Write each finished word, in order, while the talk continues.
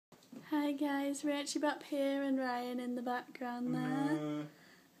Hi guys, Rachel up here and Ryan in the background there.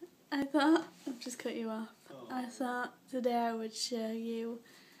 I thought, I've just cut you off. I thought today I would show you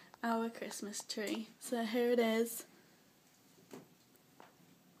our Christmas tree. So here it is.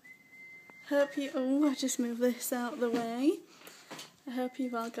 Hope you, I'll just move this out of the way. I hope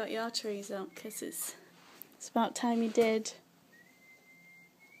you've all got your trees out because it's about time you did.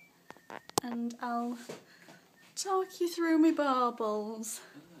 And I'll talk you through my baubles.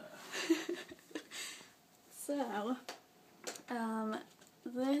 So,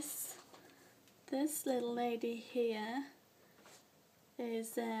 this little lady here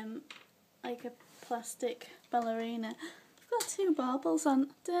is like a plastic ballerina. I've got two baubles on.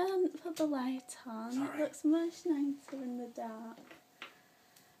 Don't put the light on. Sorry. It looks much nicer in the dark.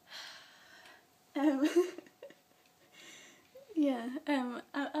 Yeah,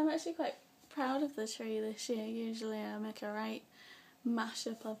 I'm actually quite proud of the tree this year. Usually I make a right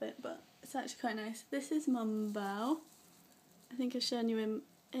mashup of it, but it's actually quite nice. This is Mumbo. I think I've shown you him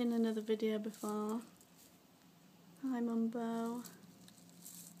in another video before. Hi Mumbo.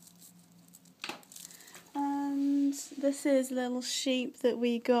 And this is little sheep that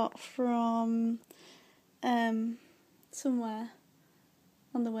we got from somewhere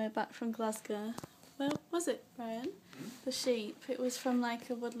on the way back from Glasgow. Where was it, Brian? The sheep. It was from like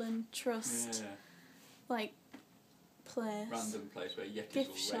a woodland trust, like place. Random place where Yetis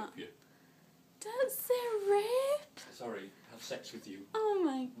will rape you. Don't say rape. Sorry, have sex with you. Oh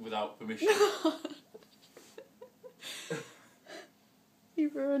my. Without permission. You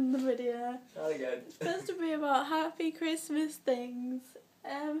ruined the video. Start again. It's supposed to be about happy Christmas things.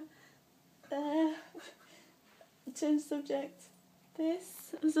 Change subject.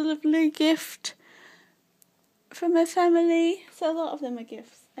 This was a lovely gift from my family. So a lot of them are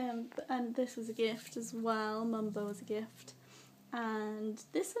gifts. And this was a gift as well. Mumbo was a gift. And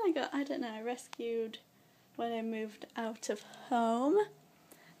this one I got, I don't know, I rescued when I moved out of home.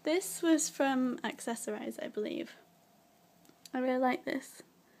 This was from Accessorize, I believe. I really like this.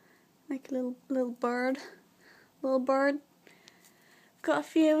 Like a little bird. Little bird. I've got a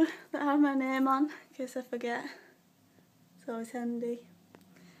few that have my name on, in case I forget. It's always handy.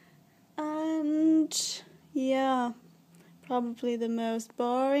 And yeah, probably the most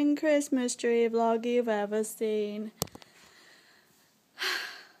boring Christmas tree vlog you've ever seen.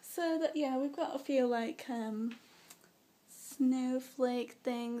 So that, yeah, we've got a few like snowflake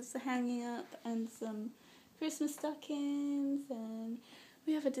things hanging up and some Christmas stockings, and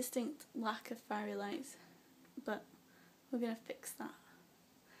we have a distinct lack of fairy lights, but we're going to fix that.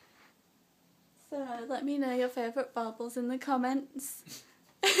 So let me know your favourite baubles in the comments.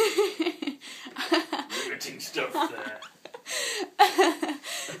 Riveting stuff there.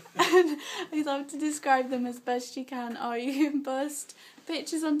 And I'd love to describe them as best you can, or you can post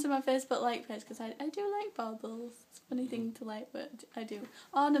pictures onto my Facebook like page, because I do like baubles. It's a funny thing to like, but I do.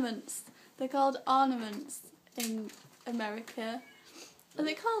 Ornaments. They're called ornaments in America. Are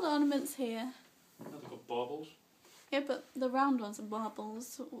they called ornaments here? No, they're called baubles. Yeah, but the round ones are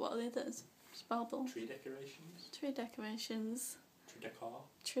baubles. What are the others? Just bauble. Tree decorations. Tree decorations. Tree decor.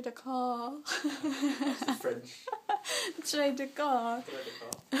 Tree decor. That's the French. Tree decor.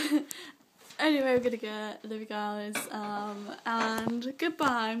 Anyway, we're gonna go. Love you guys. And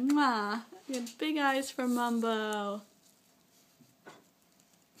goodbye. Mwah. You had big eyes from Mumbo.